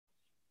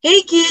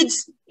Hey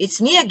kids,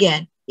 it's me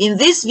again. In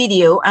this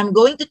video, I'm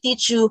going to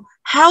teach you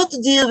how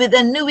to deal with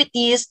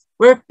annuities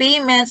where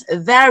payments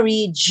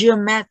vary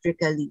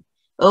geometrically.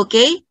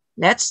 Okay,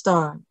 let's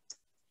start.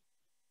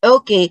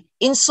 Okay,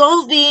 in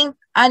solving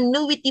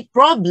annuity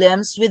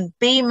problems with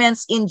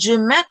payments in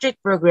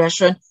geometric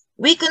progression,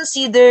 we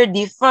consider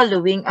the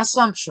following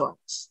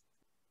assumptions.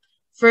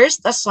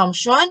 First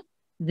assumption,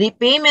 the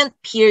payment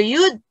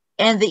period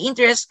and the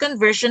interest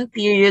conversion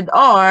period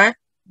are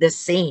the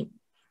same.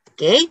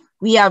 Okay,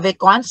 we have a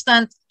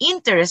constant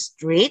interest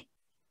rate.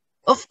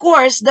 Of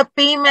course, the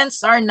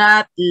payments are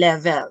not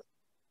level.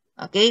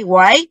 Okay,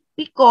 why?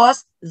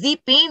 Because the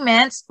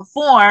payments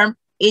form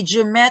a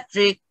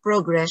geometric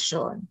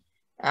progression.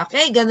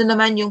 Okay, ganun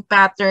naman yung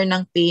pattern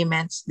ng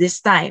payments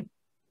this time.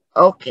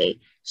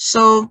 Okay,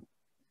 so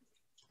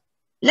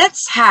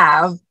let's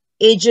have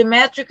a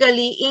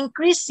geometrically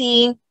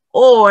increasing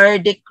or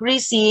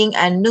decreasing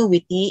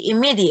annuity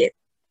immediate.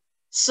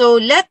 So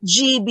let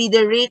G be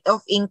the rate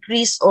of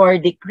increase or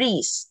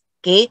decrease,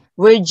 okay,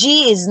 where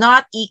G is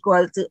not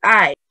equal to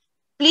I.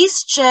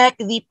 Please check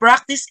the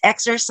practice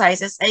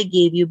exercises I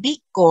gave you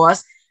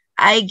because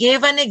I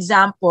gave an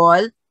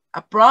example,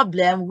 a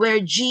problem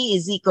where G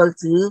is equal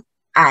to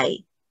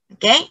I.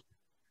 Okay?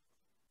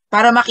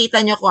 Para makita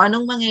nyo kung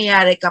anong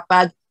mangyayari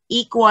kapag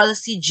equal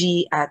si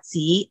G at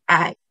si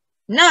I.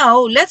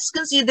 Now, let's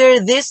consider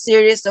this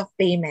series of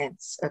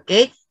payments.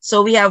 Okay?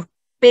 So we have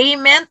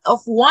payment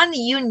of 1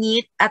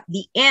 unit at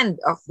the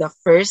end of the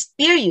first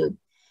period.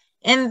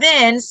 And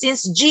then,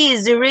 since G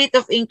is the rate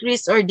of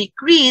increase or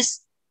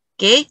decrease,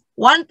 okay,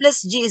 1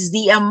 plus G is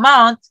the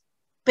amount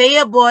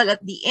payable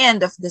at the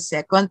end of the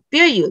second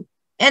period.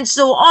 And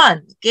so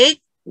on, okay?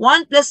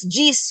 1 plus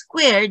G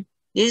squared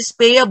is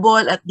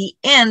payable at the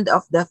end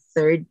of the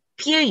third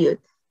period.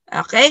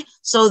 Okay?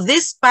 So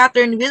this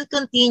pattern will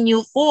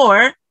continue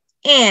for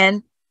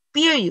N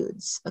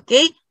periods.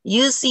 Okay?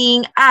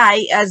 Using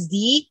I as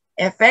the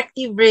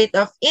effective rate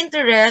of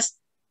interest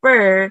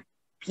per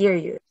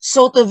period.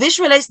 So to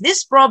visualize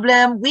this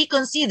problem, we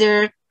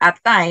consider a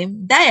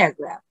time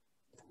diagram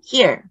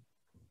here.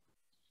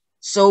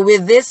 So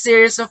with this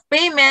series of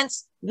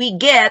payments, we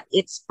get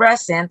its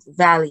present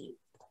value.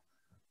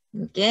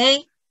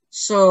 Okay,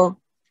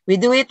 so we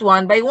do it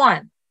one by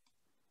one,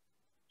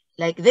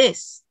 like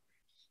this.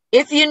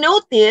 If you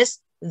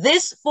notice,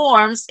 this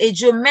forms a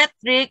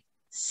geometric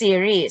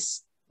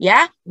series,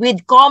 yeah,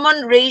 with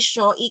common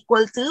ratio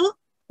equal to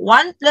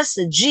 1 plus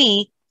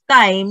G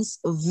times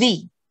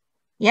V.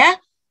 Yeah,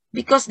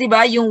 because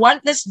diba, yung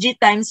 1 plus G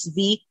times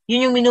V,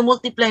 yun yung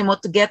minumultiply mo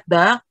to get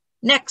the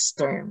next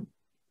term.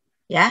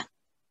 Yeah?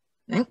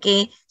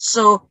 Okay,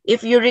 so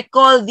if you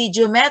recall the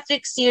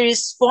geometric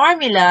series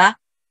formula,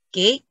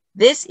 okay,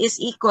 this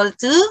is equal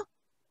to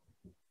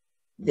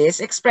this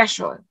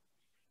expression.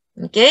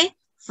 Okay,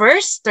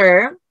 first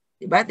term,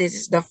 diba? This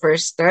is the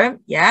first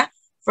term, yeah?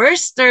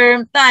 First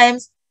term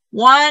times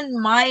 1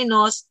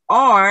 minus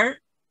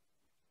R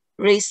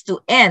raised to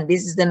N.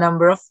 This is the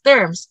number of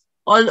terms.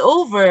 All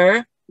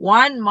over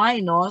 1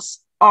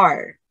 minus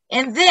R.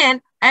 And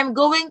then, I'm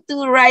going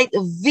to write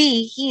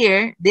V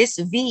here, this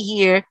V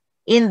here,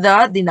 in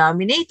the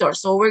denominator.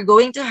 So, we're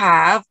going to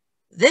have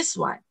this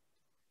one.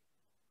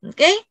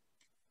 Okay?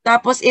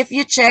 Tapos, if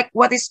you check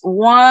what is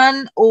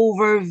 1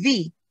 over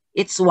V,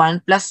 it's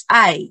 1 plus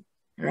I,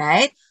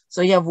 right?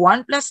 So, you have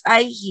 1 plus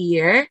I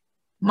here,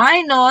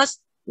 minus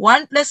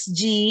 1 plus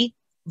G,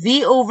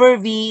 V over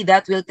V,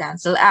 that will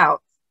cancel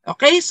out.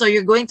 Okay? So,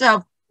 you're going to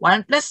have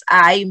 1 plus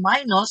I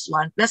minus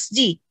 1 plus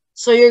G.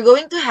 So, you're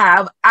going to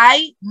have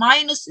I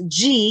minus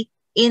G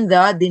in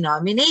the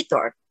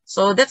denominator.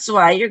 So, that's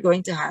why you're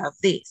going to have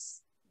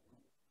this.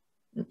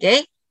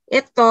 Okay?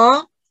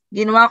 Ito,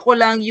 ginawa ko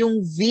lang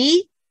yung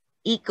V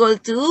equal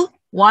to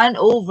 1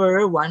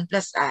 over 1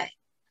 plus I.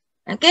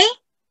 Okay?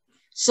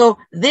 So,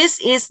 this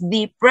is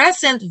the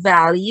present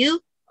value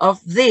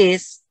of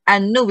this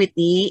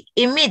annuity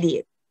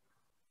immediate.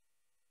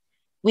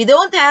 We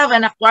don't have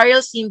an actuarial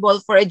symbol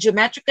for a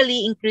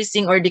geometrically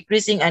increasing or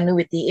decreasing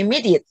annuity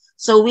immediate.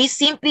 So we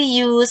simply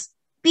use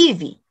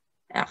PV,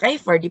 okay,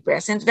 for the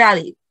present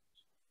value.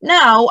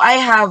 Now,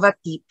 I have a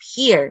tip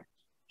here.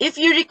 If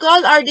you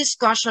recall our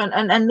discussion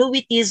on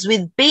annuities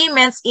with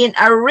payments in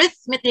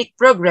arithmetic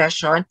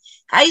progression,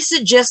 I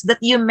suggest that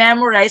you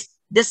memorize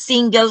the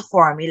single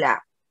formula,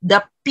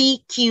 the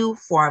PQ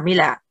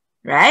formula,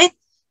 right?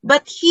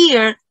 But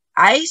here,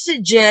 I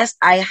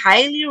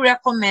highly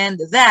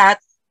recommend that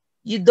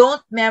you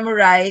don't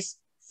memorize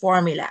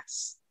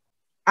formulas.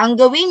 Ang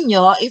gawin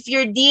nyo, if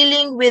you're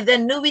dealing with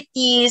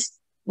annuities,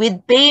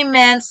 with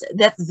payments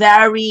that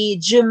vary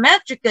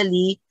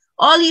geometrically,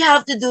 all you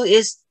have to do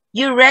is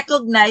you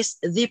recognize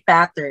the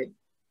pattern.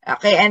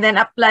 Okay, and then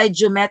apply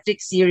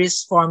geometric series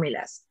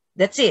formulas.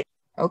 That's it.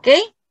 Okay?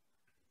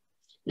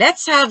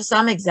 Let's have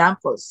some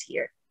examples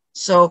here.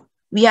 So,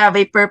 we have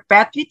a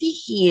perpetuity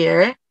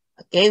here,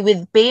 okay,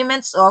 with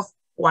payments of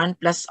 1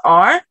 plus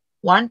R,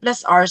 1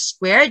 plus R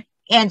squared,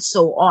 and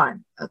so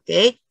on,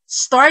 okay?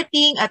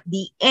 Starting at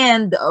the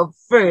end of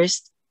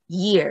first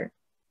year.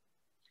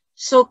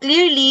 So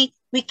clearly,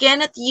 we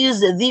cannot use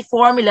the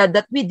formula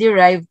that we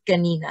derived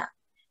kanina.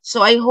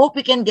 So I hope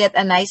we can get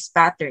a nice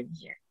pattern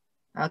here.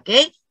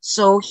 Okay,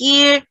 so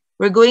here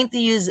we're going to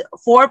use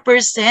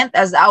 4%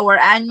 as our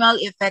annual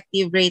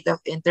effective rate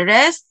of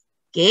interest.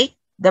 Okay,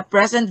 the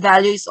present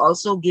value is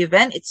also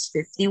given, it's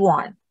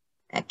 51.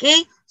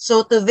 Okay,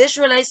 so to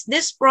visualize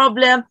this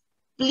problem,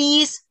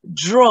 please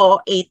draw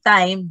a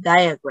time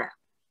diagram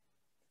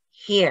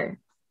here.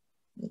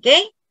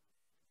 Okay,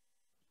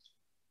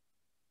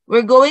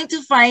 we're going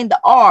to find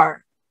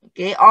R.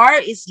 Okay,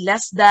 R is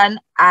less than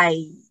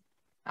I.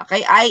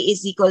 Okay, I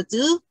is equal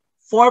to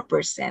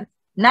 4%.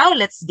 Now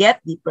let's get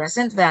the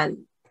present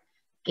value.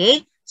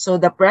 Okay, so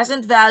the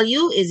present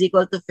value is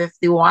equal to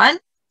 51.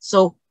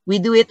 So we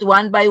do it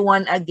one by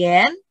one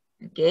again.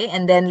 Okay,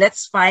 and then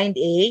let's find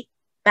a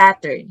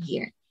pattern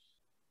here.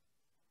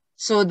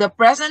 So the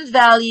present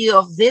value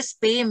of these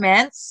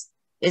payments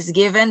is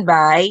given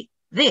by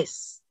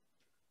this.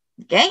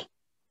 Okay.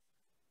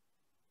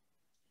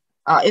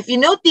 If you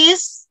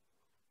notice,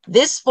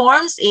 this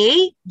forms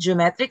a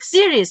geometric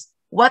series.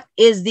 What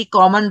is the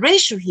common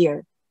ratio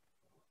here?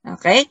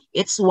 Okay,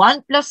 it's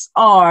 1 plus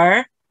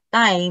R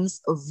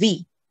times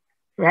V,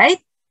 right?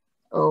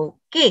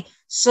 Okay,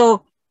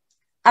 so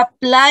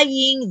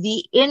applying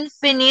the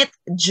infinite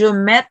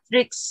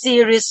geometric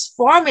series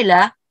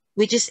formula,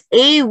 which is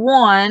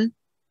A1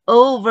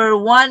 over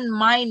 1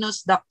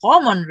 minus the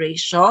common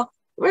ratio,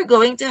 we're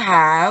going to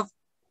have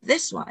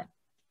this one.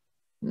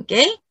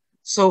 Okay,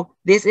 so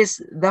this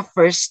is the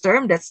first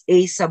term, that's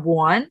A sub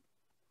 1.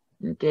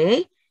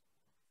 Okay,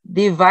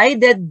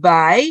 divided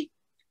by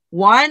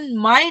 1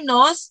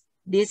 minus,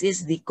 this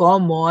is the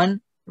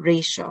common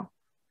ratio.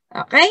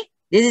 Okay,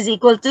 this is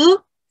equal to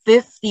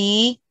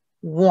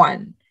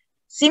 51.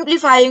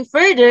 Simplifying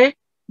further,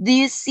 do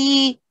you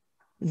see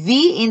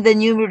V in the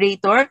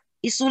numerator?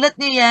 Isulat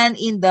niyo yan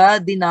in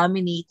the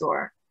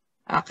denominator.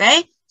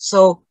 Okay,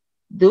 so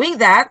doing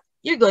that,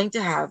 you're going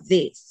to have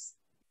this.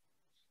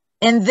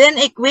 And then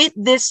equate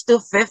this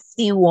to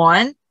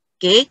 51.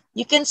 Okay,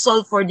 you can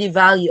solve for the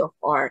value of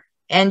R.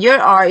 And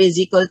your R is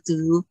equal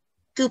to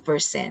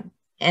 2%.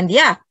 And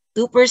yeah,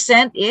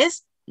 2%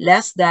 is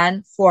less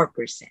than 4%.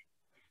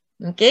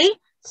 Okay,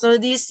 so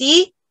do you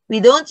see? We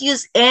don't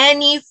use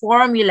any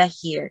formula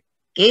here.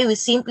 Okay, we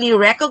simply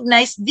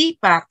recognize the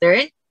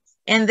pattern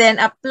and then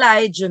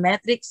apply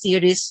geometric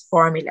series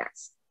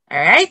formulas.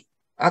 All right?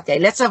 Okay,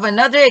 let's have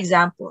another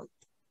example.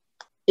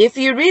 If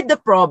you read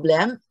the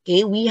problem,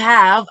 okay, we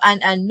have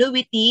an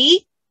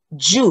annuity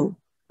due.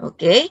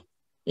 Okay,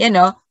 you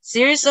know,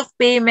 series of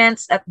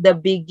payments at the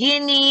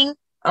beginning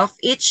of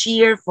each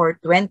year for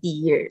 20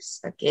 years.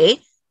 Okay,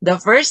 the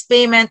first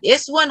payment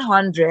is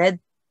 100,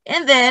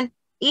 and then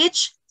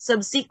each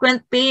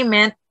subsequent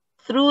payment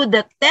through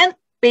the 10th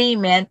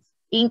payment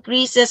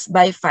increases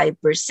by 5%.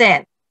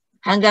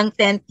 Hanggang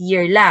 10th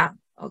year lang.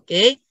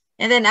 Okay,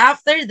 and then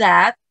after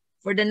that,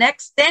 for the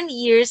next 10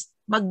 years,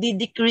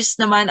 magdi-decrease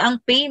naman ang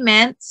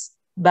payments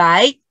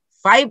by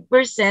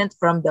 5%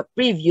 from the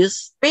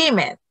previous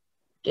payment.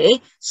 Okay,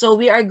 so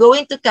we are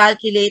going to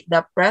calculate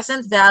the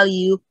present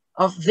value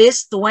of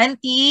these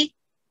 20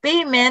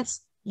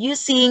 payments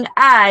using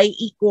I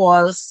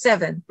equals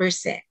 7%.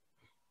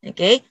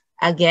 Okay,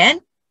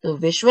 again, to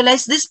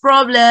visualize this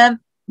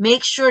problem,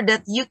 make sure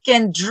that you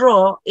can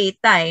draw a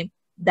time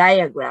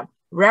diagram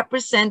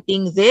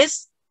representing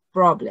this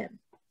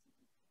problem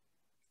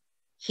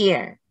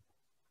here.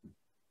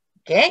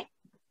 Okay,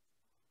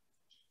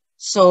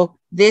 so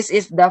this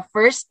is the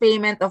first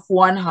payment of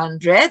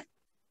 100.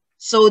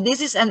 So this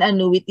is an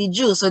annuity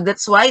due. So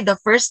that's why the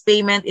first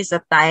payment is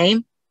a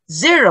time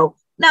 0.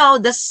 Now,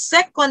 the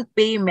second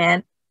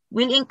payment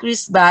will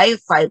increase by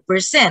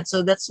 5%.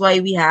 So that's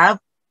why we have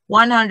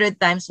 100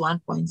 times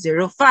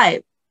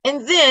 1.05.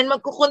 And then,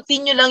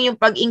 magkukontinue lang yung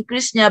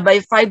pag-increase niya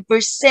by 5%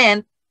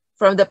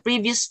 from the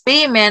previous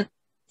payment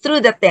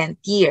through the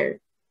 10th year.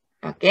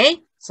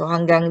 Okay? So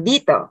hanggang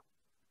dito.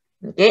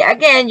 Okay?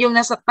 Again, yung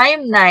nasa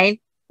time 9,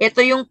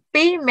 ito yung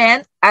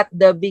payment at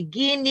the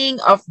beginning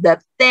of the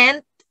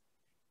 10th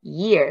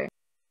year.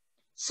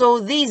 So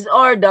these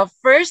are the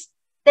first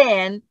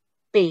 10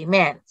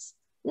 payments.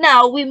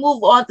 Now, we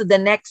move on to the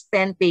next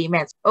 10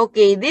 payments.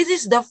 Okay, this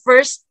is the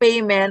first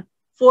payment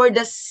for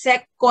the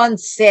second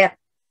set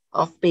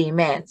of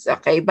payments.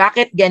 Okay,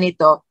 bakit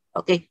ganito?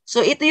 Okay, so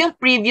ito yung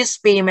previous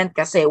payment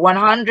kasi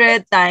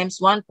 100 times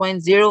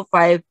 1.05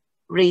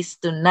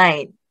 raised to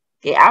 9.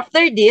 Okay,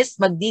 after this,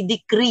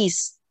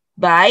 magdi-decrease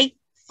by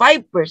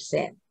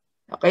 5%.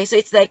 Okay, so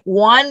it's like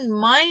 1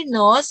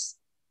 minus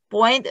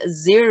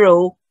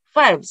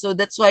 0.05. So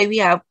that's why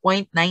we have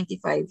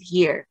 0.95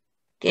 here.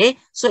 Okay,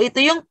 so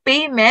ito yung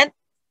payment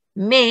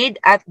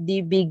made at the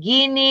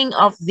beginning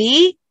of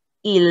the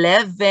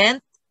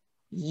 11th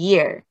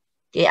year.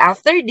 Okay,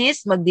 after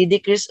this,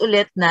 magdi-decrease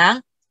ulit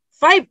ng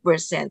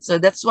 5%. So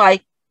that's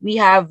why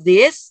we have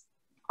this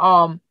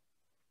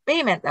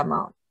payment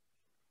amount.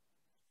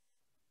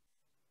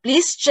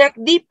 Please check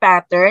the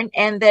pattern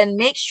and then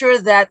make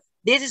sure that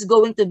this is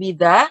going to be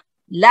the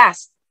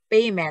last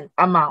payment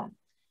amount.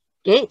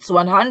 Okay, it's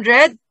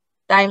 100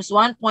 times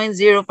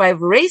 1.05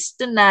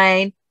 raised to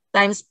 9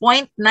 times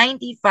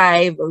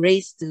 0.95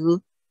 raised to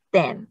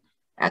 10.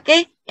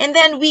 Okay? And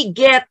then we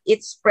get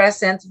its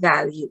present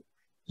value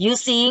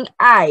using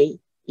I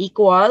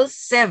equals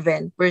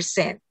 7%.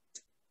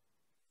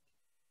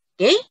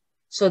 Okay?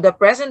 So the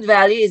present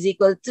value is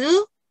equal to,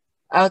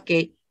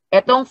 okay,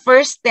 etong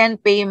first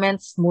 10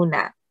 payments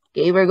muna.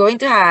 Okay? We're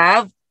going to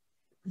have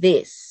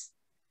this.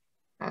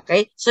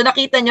 Okay? So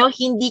nakita nyo,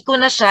 hindi ko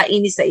na siya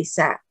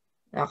inisa-isa.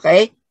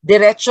 Okay?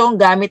 Diretsong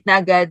gamit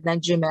na agad ng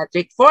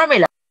geometric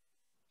formula.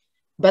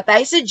 But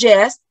I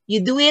suggest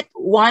you do it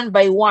one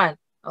by one.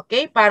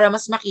 Okay? Para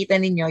mas makita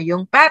ninyo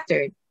yung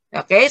pattern.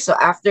 Okay? So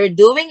after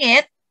doing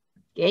it,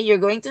 okay,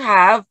 you're going to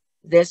have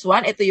this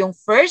one. Ito yung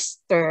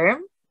first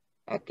term.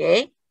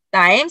 Okay?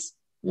 Times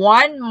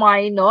 1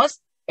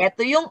 minus,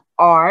 ito yung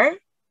R.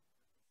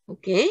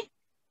 Okay?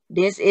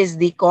 This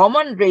is the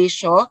common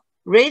ratio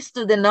raised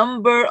to the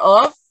number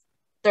of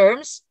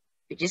terms,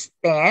 which is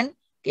 10.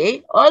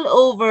 Okay? All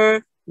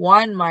over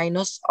 1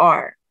 minus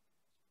R.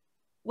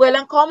 Well,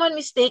 ang common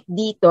mistake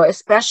dito,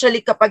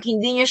 especially kapag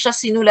hindi nyo siya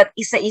sinulat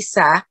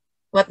isa-isa,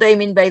 what do I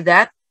mean by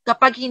that?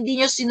 Kapag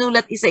hindi nyo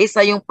sinulat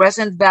isa-isa yung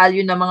present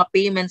value ng mga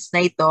payments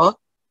na ito,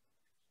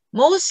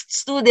 most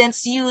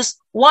students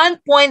use 1.05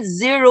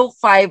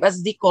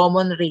 as the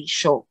common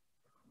ratio.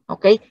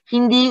 Okay?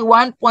 Hindi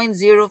 1.05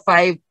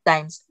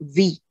 times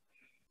V.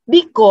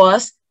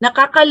 Because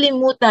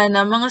nakakalimutan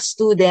ng mga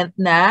student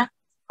na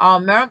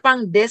meron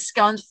pang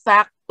discount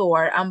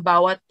factor ang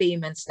bawat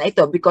payments na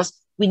ito because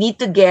we need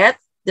to get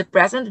the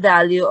present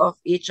value of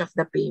each of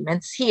the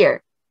payments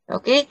here.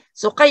 Okay?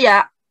 So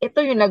kaya,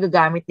 ito yung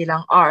nagagamit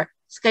nilang R.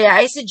 So, kaya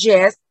I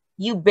suggest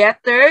you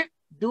better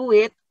do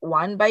it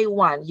one by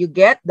one. You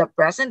get the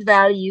present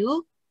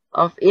value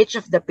of each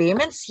of the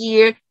payments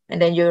here,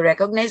 and then you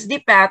recognize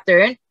the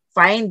pattern,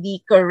 find the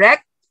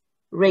correct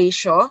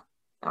ratio,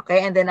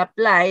 okay, and then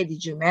apply the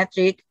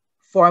geometric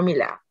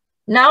formula.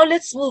 Now,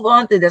 let's move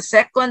on to the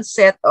second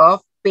set of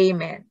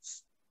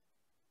payments.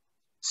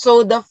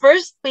 So, the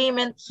first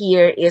payment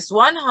here is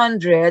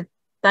 100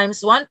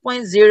 times 1.05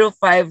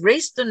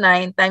 raised to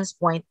 9 times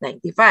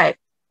 0.95.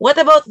 What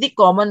about the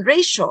common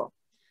ratio?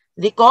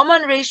 The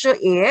common ratio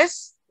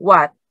is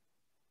what?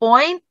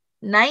 0.95,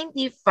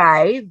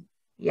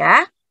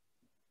 yeah,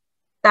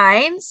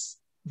 times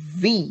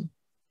V.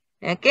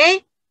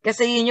 Okay?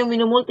 Kasi yun yung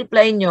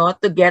minumultiply nyo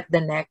to get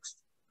the next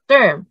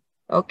term.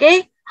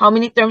 Okay? How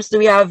many terms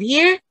do we have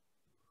here?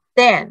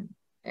 10.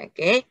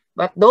 Okay?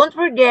 But don't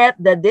forget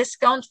the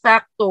discount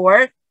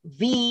factor V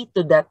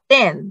to the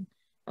 10.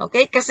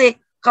 Okay?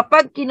 Kasi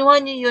kapag kinuha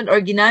nyo yun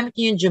or ginamit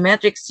nyo yung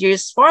geometric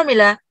series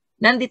formula,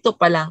 nandito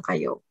pa lang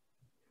kayo.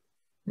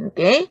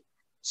 Okay?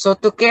 So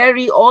to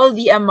carry all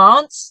the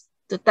amounts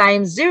to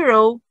times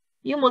 0,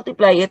 you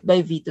multiply it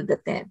by V to the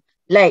 10.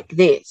 Like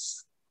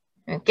this.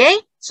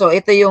 Okay? So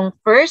ito yung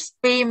first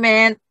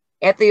payment.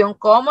 Ito yung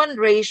common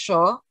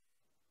ratio.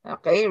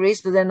 Okay?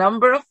 Raised to the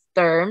number of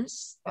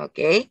terms.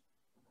 Okay?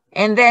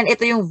 And then,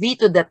 ito yung V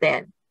to the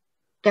 10.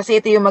 Kasi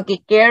ito yung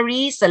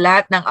magkikarry sa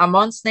lahat ng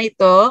amounts na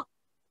ito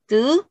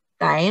to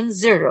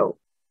times 0.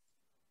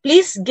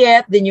 Please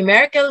get the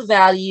numerical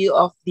value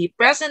of the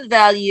present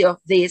value of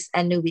this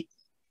annuity.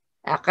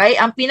 Okay?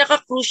 Ang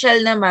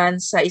pinaka-crucial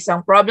naman sa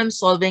isang problem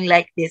solving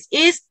like this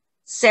is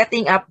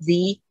setting up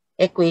the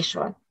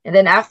equation. And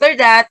then after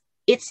that,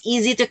 it's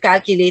easy to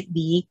calculate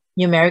the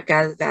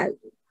numerical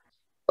value.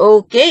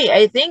 Okay,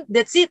 I think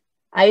that's it.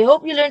 I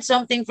hope you learned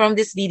something from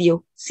this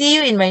video. See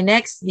you in my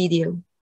next video.